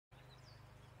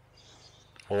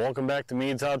Well, welcome back to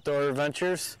Mead's Outdoor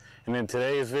Adventures, and in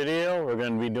today's video we're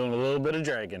going to be doing a little bit of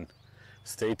dragging.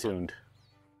 Stay tuned.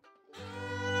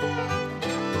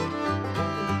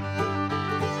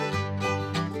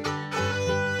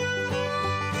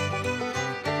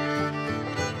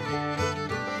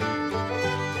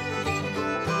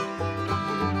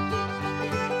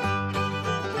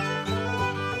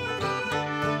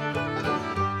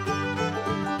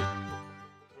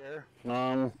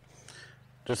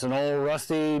 Just an old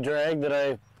rusty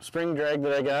spring drag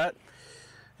that I got,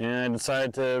 and I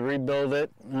decided to rebuild it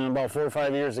about 4 or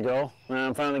 5 years ago, and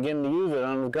I'm finally getting to use it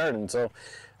on the garden, so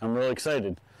I'm really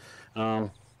excited.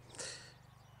 But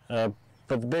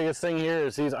the biggest thing here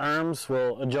is these arms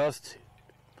will adjust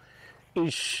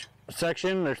each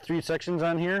section. There's 3 sections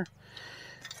on here,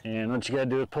 and what you gotta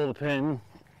do is pull the pin,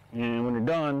 and when you're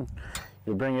done,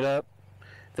 you bring it up.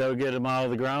 That'll get them out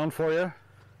of the ground for you.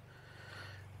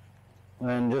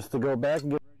 And just to go back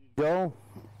and get ready to go,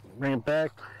 bring it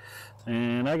back.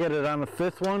 And I got it on the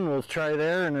 5th one. We'll try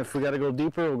there, and if we got to go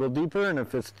deeper, we'll go deeper. And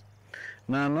if it's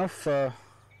not enough,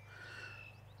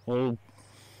 we'll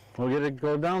get it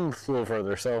go down a little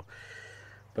further. So,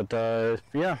 but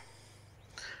yeah.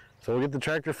 So we'll get the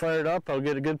tractor fired up. I'll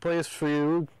get a good place for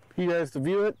you guys to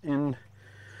view it, and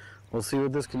we'll see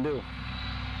what this can do.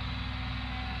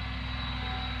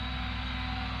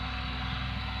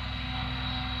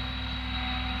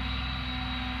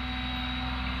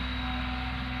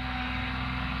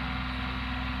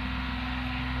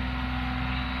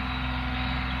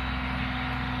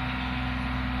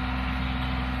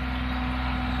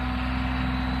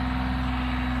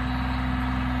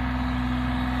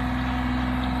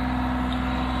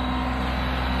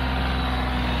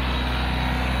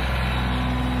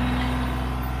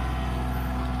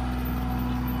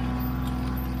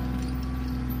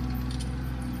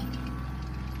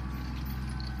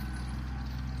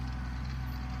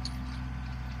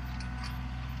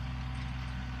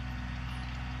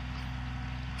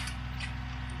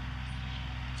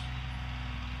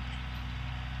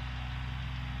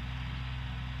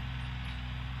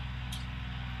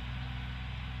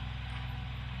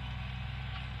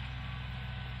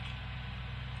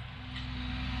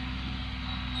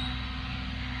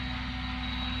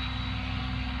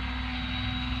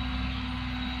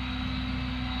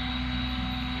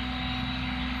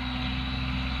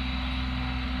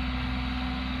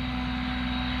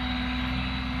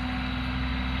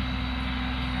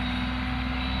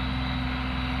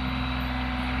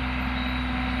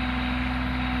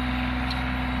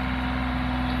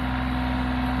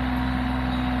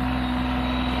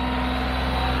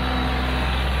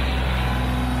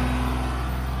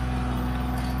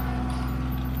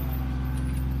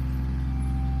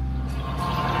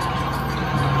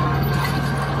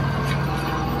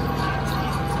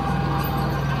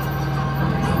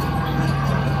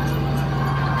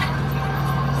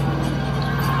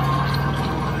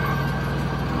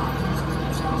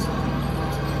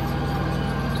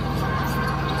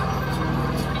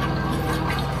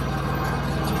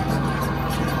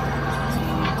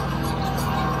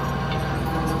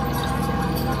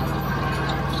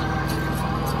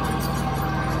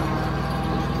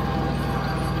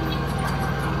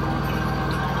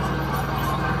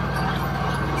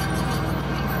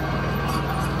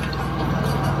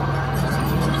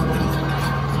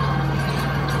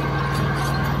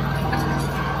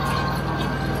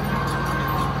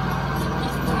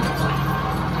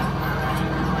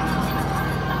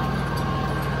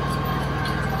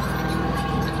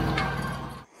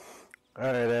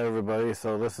 Alright everybody,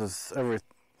 so this is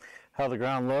how the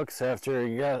ground looks after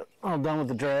you got all done with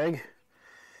the drag.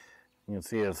 You can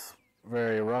see it's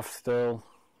very rough still.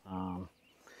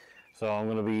 So I'm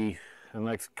going to be, in the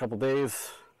next couple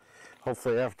days,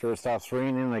 hopefully after it stops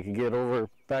raining, I can get over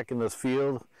back in this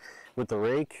field with the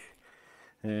rake.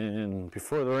 And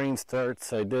before the rain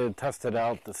starts, I did test it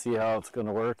out to see how it's going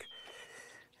to work.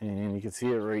 And you can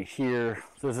see it right here.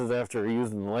 This is after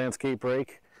using the landscape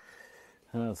rake.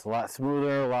 It's a lot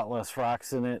smoother, a lot less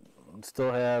rocks in it. It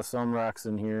still has some rocks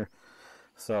in here.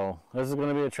 So this is going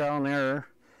to be a trial and error.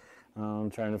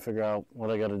 I'm trying to figure out what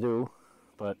I got to do.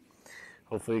 But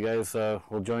hopefully you guys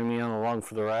will join me along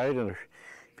for the ride. And if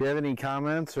you have any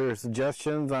comments or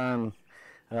suggestions on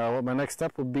what my next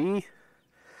step would be,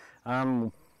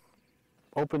 I'm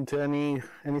open to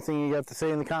anything you got to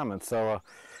say in the comments. So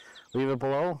leave it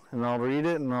below and I'll read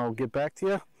it and I'll get back to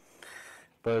you.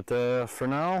 But for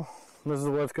now, this is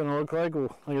what it's going to look like.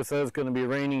 Well, like I said, it's going to be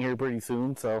raining here pretty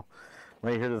soon, so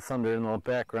right here the thunder in the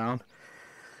background.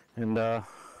 And but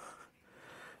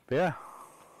yeah,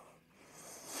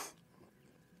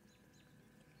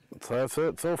 so that's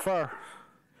it so far.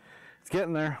 it's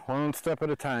getting there, one step at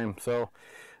a time. So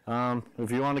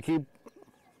if you want to keep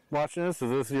watching this, if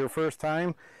this is your first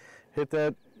time, hit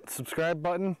that subscribe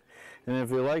button, and if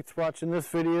you liked watching this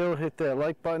video, hit that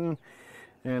like button,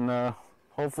 and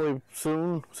hopefully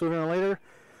sooner or later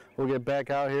we'll get back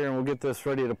out here and we'll get this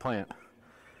ready to plant.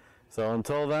 So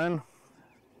until then,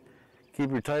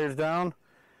 keep your tires down,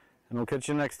 and we'll catch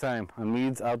you next time on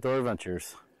Mead's Outdoor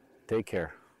Adventures. Take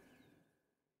care.